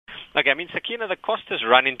Okay, I mean, Sakina, the cost has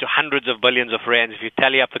run into hundreds of billions of rands if you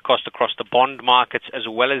tally up the cost across the bond markets as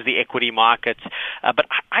well as the equity markets. But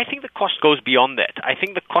I think the cost goes beyond that. I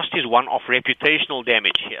think the cost is one of reputational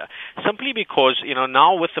damage here, simply because,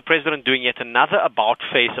 now with the president doing yet another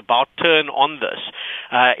about-face, about-turn on this,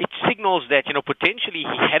 it signals that, potentially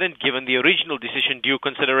he hadn't given the original decision due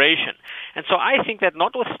consideration. And so I think that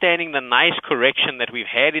notwithstanding the nice correction that we've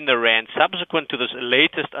had in the rand subsequent to this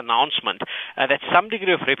latest announcement, that some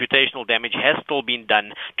degree of reputational damage has still been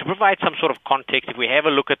done. To provide some sort of context, if we have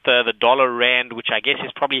a look at the dollar rand, which I guess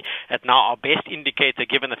is probably at now our best indicator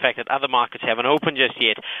given the fact that other markets haven't opened just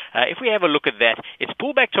yet, if we have a look at that, it's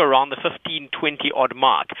pulled back to around the 15-20 odd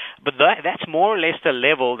mark. But that's more or less the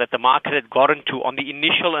level that the market had gotten to on the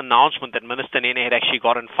initial announcement that Minister Nene had actually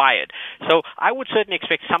gotten fired. So I would certainly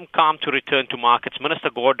expect some calm to return to markets. Minister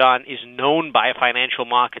Gordhan is known by financial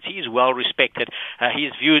markets. He is well respected. He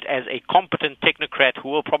is viewed as a competent technocrat who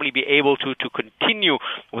will probably be able to continue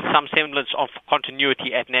with some semblance of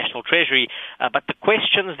continuity at National Treasury. But the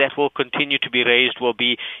questions that will continue to be raised will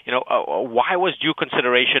be, why was due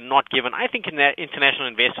consideration not given? I think international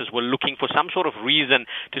investors were looking for some sort of reason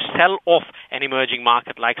to sell off an emerging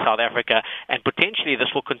market like South Africa, and potentially this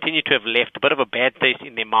will continue to have left a bit of a bad taste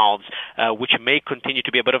in their mouths, which may continue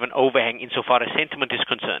to be a bit of an overhang insofar as sentiment is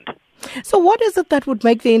concerned. So what is it that would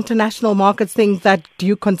make the international markets think that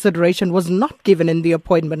due consideration was not given in the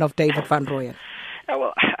appointment of David van Rooyen?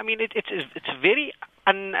 Well, I mean, it's very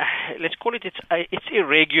let's call it, it's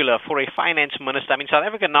irregular for a finance minister. I mean, South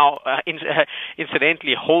Africa now,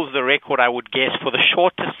 incidentally, holds the record, I would guess, for the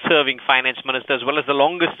shortest-serving finance minister as well as the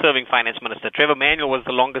longest-serving finance minister. Trevor Manuel was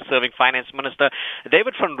the longest-serving finance minister.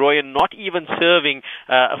 David van Rooyen not even serving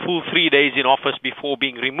a full 3 days in office before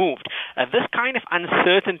being removed. This kind of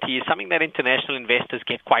uncertainty is something that international investors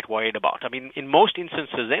get quite worried about. I mean, in most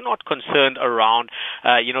instances, they're not concerned around,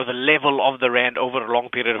 the level of the rand over a long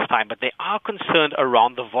period of time, but they are concerned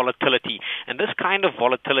around the volatility. And this kind of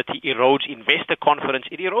volatility erodes investor confidence.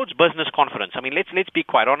 It erodes business confidence. I mean, let's be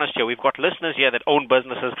quite honest here. We've got listeners here that own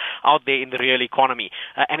businesses out there in the real economy.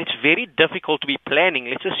 And it's very difficult to be planning.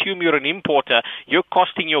 Let's assume you're an importer. You're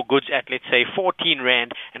costing your goods at, let's say, 14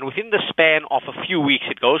 rand. And within the span of a few weeks,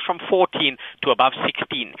 it goes from 14 to above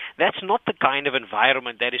 16. That's not the kind of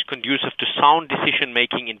environment that is conducive to sound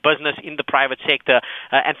decision-making in business, in the private sector,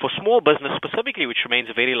 and for small business specifically, which remains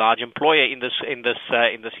a very large employer in this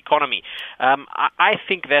economy. I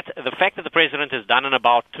think that the fact that the president has done an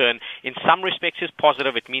about-turn in some respects is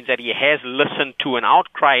positive. It means that he has listened to an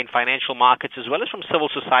outcry in financial markets as well as from civil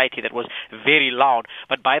society that was very loud.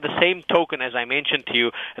 But by the same token, as I mentioned to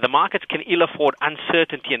you, the markets can ill afford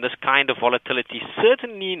uncertainty and this kind of volatility,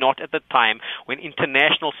 certainly not at the time when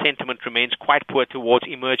international sentiment remains quite poor towards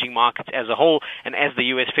emerging markets as a whole, and as the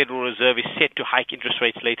U.S. Federal Reserve is set to hike interest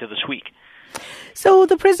rates later this week. So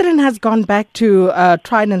the president has gone back to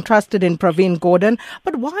tried and trusted in Pravin Gordhan,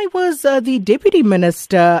 but why was the deputy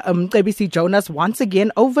minister, ABC Jonas, once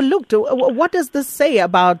again overlooked? What does this say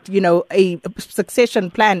about, a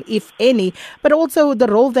succession plan, if any, but also the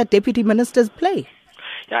role that deputy ministers play?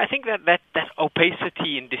 Yeah, I think that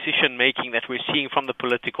opacity in decision-making that we're seeing from the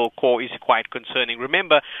political core is quite concerning.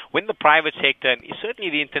 Remember, when the private sector, and certainly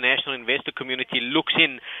the international investor community, looks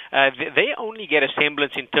in, they only get a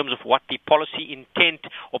semblance in terms of what the policy intent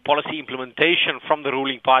or policy implementation from the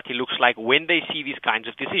ruling party looks like when they see these kinds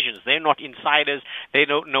of decisions. They're not insiders. They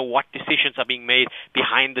don't know what decisions are being made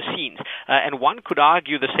behind the scenes. And one could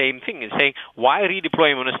argue the same thing in saying, why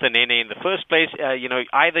redeploy Minister Nene in the first place?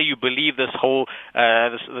 Either you believe this whole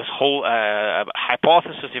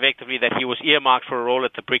hypothesis, effectively, that he was earmarked for a role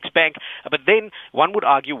at the BRICS Bank. But then one would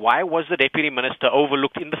argue, why was the deputy minister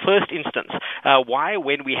overlooked in the first instance? Why,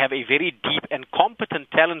 when we have a very deep and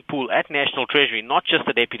competent talent pool at National Treasury, not just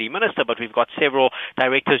the deputy minister, but we've got several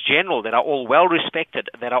directors general that are all well respected,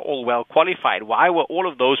 that are all well qualified, why were all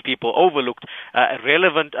of those people overlooked, a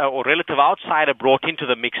relevant or relative outsider brought into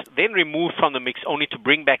the mix, then removed from the mix, only to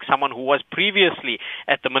bring back someone who was previously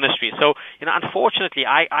at the ministry? So, unfortunately,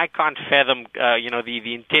 I can't fathom,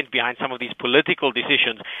 the intent behind some of these political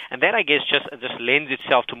decisions, and that, I guess, just lends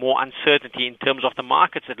itself to more uncertainty in terms of the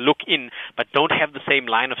markets that look in but don't have the same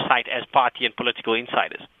line of sight as party and political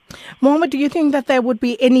insiders. Mohammed, do you think that there would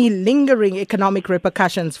be any lingering economic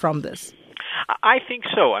repercussions from this? I think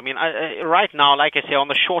so. I mean, right now, like I say, on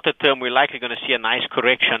the shorter term, we're likely going to see a nice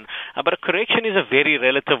correction. But a correction is a very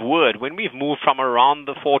relative word. When we've moved from around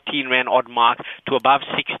the 14 rand odd mark to above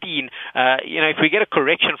 16, if we get a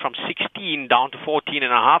correction from 16 down to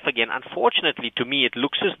 14.5 again, unfortunately to me, it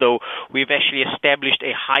looks as though we've actually established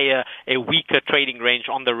a weaker trading range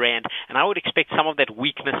on the rand, and I would expect some of that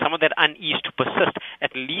weakness, some of that unease to persist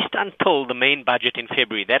at least until the main budget in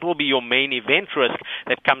February. That will be your main event risk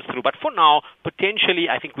that comes through. But for now, potentially,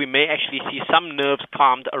 I think we may actually see some nerves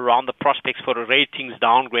calmed around the prospects for a ratings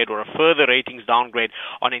downgrade or a further ratings downgrade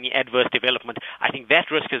on any adverse development. I think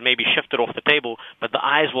that risk has maybe shifted off the table, but the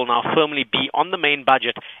eyes will now firmly be on the main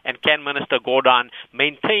budget, and can Minister Gordhan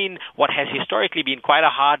maintain what has historically been quite a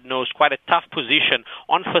hard-nosed, quite a tough position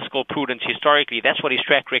on fiscal prudence historically. That's what his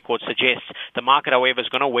track record suggests. The market, however, is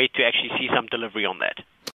going to wait to actually see some delivery on that.